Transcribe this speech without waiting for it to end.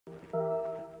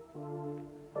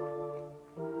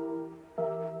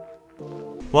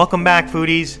Welcome back,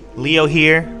 foodies. Leo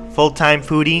here, full-time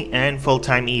foodie and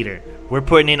full-time eater. We're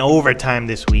putting in overtime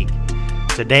this week.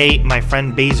 Today, my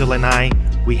friend Basil and I,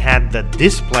 we had the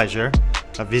displeasure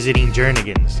of visiting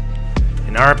Jernigan's.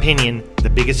 In our opinion, the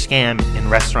biggest scam in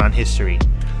restaurant history.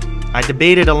 I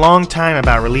debated a long time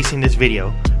about releasing this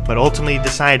video, but ultimately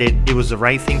decided it was the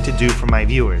right thing to do for my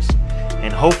viewers.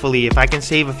 And hopefully, if I can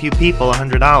save a few people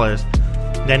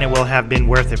 $100, then it will have been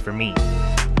worth it for me.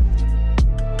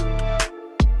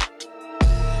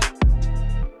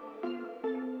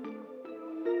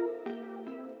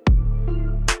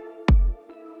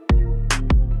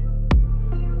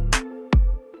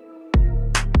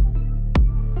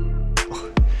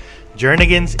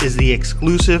 Jernigan's is the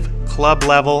exclusive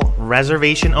club-level,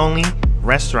 reservation-only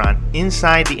restaurant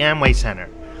inside the Amway Center,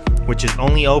 which is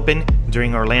only open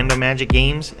during Orlando Magic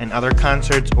games and other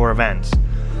concerts or events.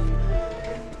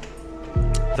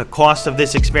 The cost of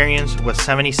this experience was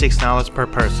 $76 per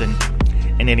person,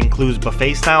 and it includes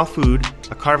buffet-style food,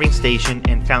 a carving station,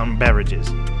 and fountain beverages.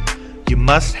 You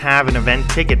must have an event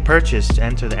ticket purchased to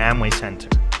enter the Amway Center,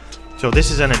 so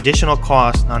this is an additional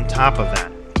cost on top of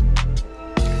that.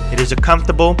 It is a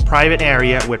comfortable, private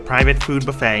area with private food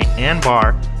buffet and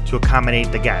bar to accommodate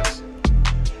the guests.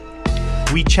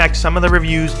 We checked some of the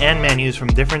reviews and menus from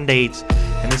different dates,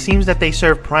 and it seems that they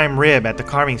serve prime rib at the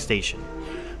carving station.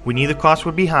 We knew the cost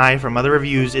would be high. From other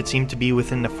reviews, it seemed to be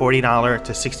within the $40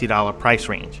 to $60 price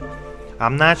range.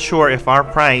 I'm not sure if our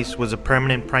price was a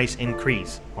permanent price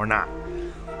increase or not.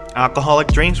 Alcoholic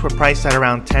drinks were priced at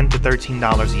around $10 to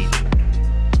 $13 each.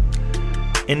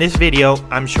 In this video,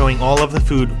 I'm showing all of the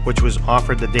food which was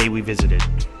offered the day we visited.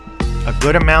 A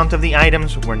good amount of the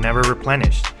items were never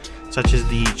replenished, such as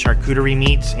the charcuterie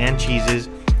meats and cheeses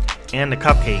and the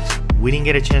cupcakes. We didn't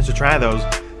get a chance to try those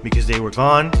because they were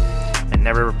gone and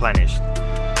never replenished.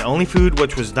 The only food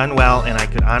which was done well and I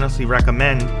could honestly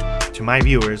recommend to my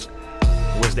viewers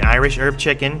was the Irish herb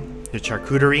chicken, the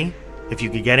charcuterie, if you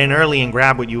could get in early and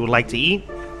grab what you would like to eat,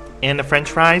 and the French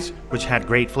fries, which had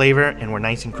great flavor and were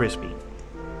nice and crispy.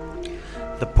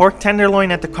 The pork tenderloin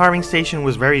at the carving station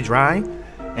was very dry,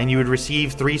 and you would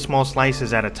receive 3 small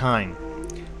slices at a time.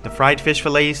 The fried fish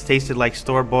fillets tasted like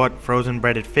store-bought frozen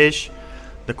breaded fish.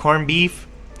 The corned beef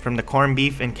from the corned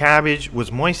beef and cabbage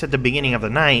was moist at the beginning of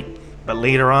the night, but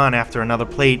later on after another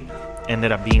plate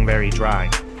ended up being very dry.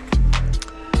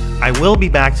 I will be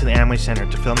back to the Amway Center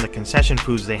to film the concession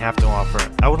foods they have to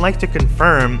offer. I would like to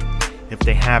confirm if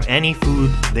they have any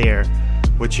food there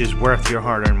which is worth your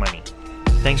hard-earned money.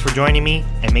 Thanks for joining me,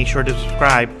 and make sure to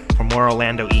subscribe for more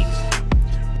Orlando Eats.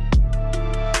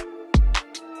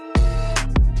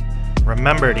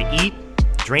 Remember to eat,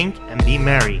 drink, and be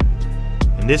merry.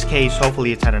 In this case,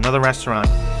 hopefully it's at another restaurant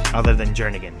other than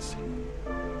Jernigan's.